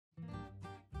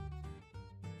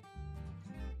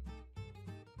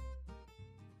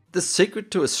The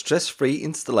secret to a stress-free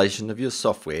installation of your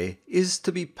software is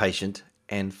to be patient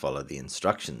and follow the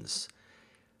instructions.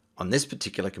 On this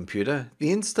particular computer,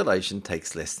 the installation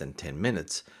takes less than 10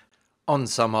 minutes. On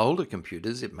some older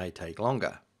computers, it may take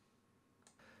longer.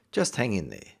 Just hang in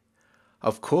there.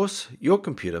 Of course, your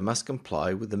computer must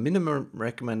comply with the minimum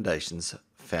recommendations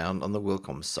found on the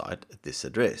Wilcom site at this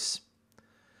address.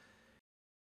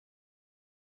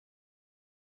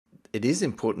 It is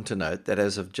important to note that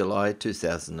as of July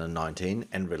 2019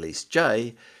 and Release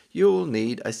J, you will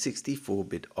need a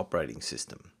 64-bit operating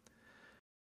system.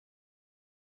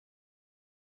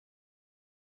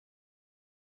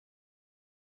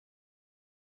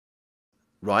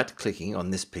 Right-clicking on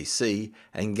this PC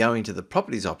and going to the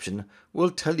Properties option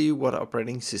will tell you what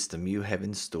operating system you have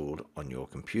installed on your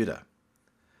computer.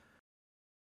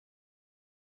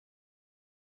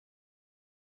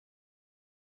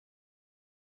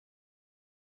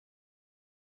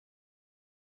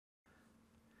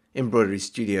 Embroidery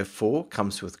Studio 4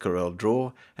 comes with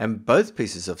CorelDRAW, and both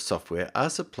pieces of software are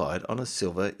supplied on a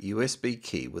silver USB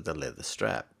key with a leather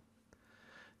strap.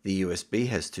 The USB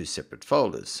has two separate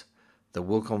folders, the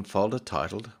Wilcom folder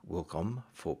titled Wilcom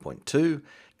 4.2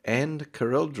 and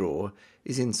CorelDRAW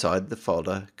is inside the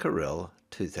folder Corel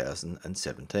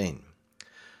 2017.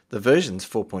 The versions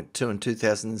 4.2 and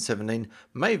 2017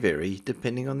 may vary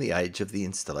depending on the age of the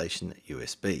installation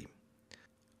USB.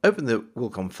 Open the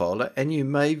Wilcom folder and you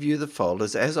may view the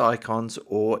folders as icons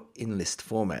or in list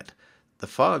format. The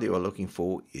file you are looking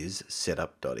for is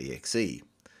setup.exe.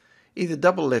 Either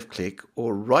double left click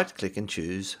or right click and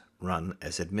choose Run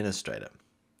as Administrator.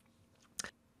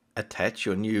 Attach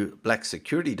your new black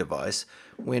security device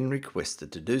when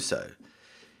requested to do so.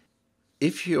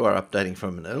 If you are updating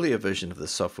from an earlier version of the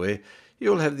software,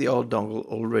 you will have the old dongle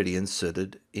already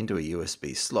inserted into a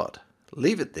USB slot.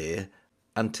 Leave it there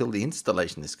until the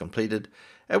installation is completed,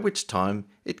 at which time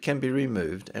it can be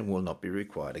removed and will not be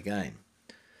required again.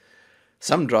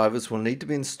 Some drivers will need to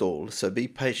be installed, so be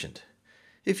patient.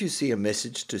 If you see a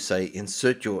message to say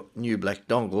insert your new black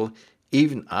dongle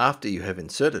even after you have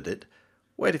inserted it,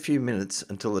 wait a few minutes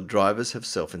until the drivers have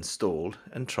self-installed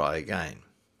and try again.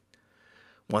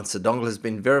 Once the dongle has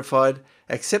been verified,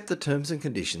 accept the terms and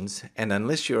conditions, and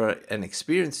unless you are an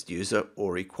experienced user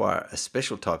or require a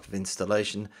special type of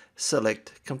installation,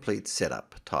 select Complete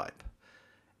Setup Type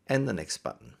and the Next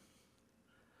button.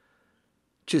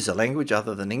 Choose a language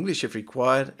other than English if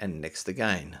required and Next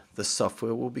again. The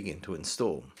software will begin to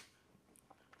install.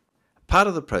 Part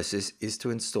of the process is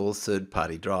to install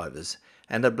third-party drivers,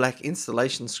 and a black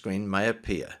installation screen may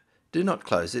appear. Do not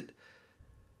close it.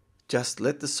 Just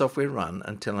let the software run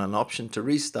until an option to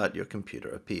restart your computer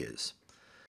appears.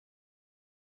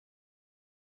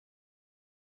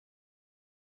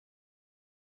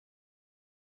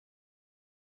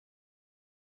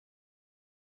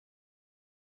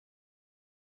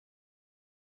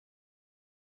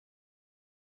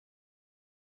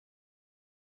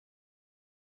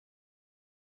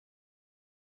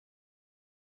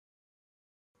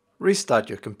 Restart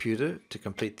your computer to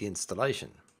complete the installation.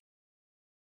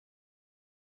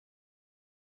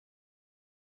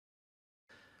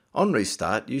 On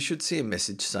restart, you should see a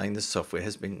message saying the software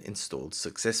has been installed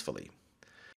successfully.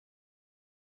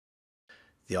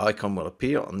 The icon will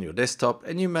appear on your desktop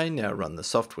and you may now run the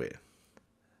software.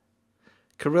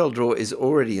 CorelDRAW is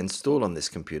already installed on this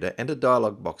computer and a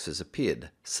dialog box has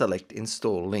appeared. Select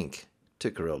Install Link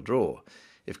to CorelDRAW.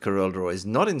 If CorelDRAW is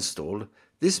not installed,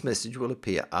 this message will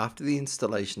appear after the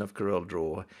installation of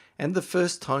CorelDRAW and the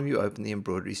first time you open the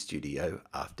Embroidery Studio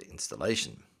after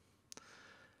installation.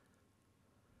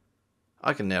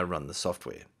 I can now run the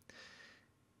software.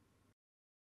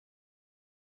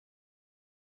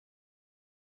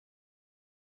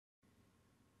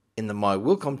 In the My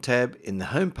Wilcom tab in the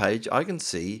Home page, I can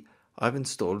see I've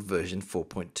installed version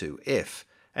 4.2F,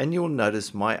 and you'll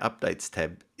notice My Updates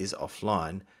tab is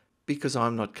offline because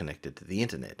I'm not connected to the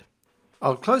internet.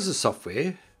 I'll close the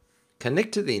software,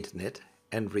 connect to the internet,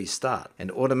 and restart, and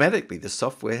automatically the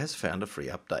software has found a free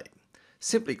update.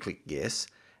 Simply click Yes,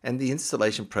 and the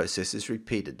installation process is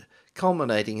repeated,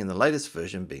 culminating in the latest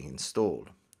version being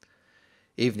installed.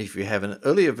 Even if you have an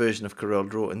earlier version of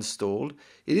CorelDRAW installed,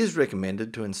 it is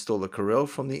recommended to install the Corel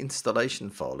from the installation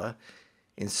folder,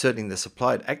 inserting the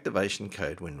supplied activation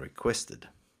code when requested.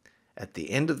 At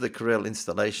the end of the Corel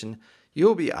installation,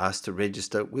 you'll be asked to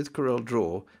register with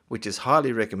CorelDRAW, which is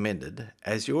highly recommended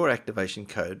as your activation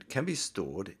code can be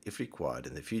stored if required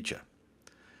in the future.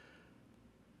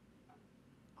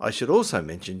 I should also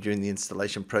mention during the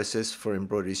installation process for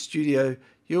Embroidery Studio,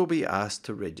 you'll be asked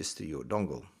to register your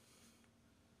dongle.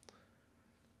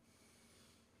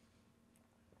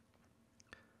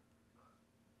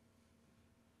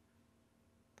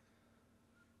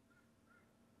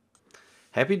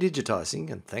 Happy digitizing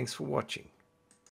and thanks for watching.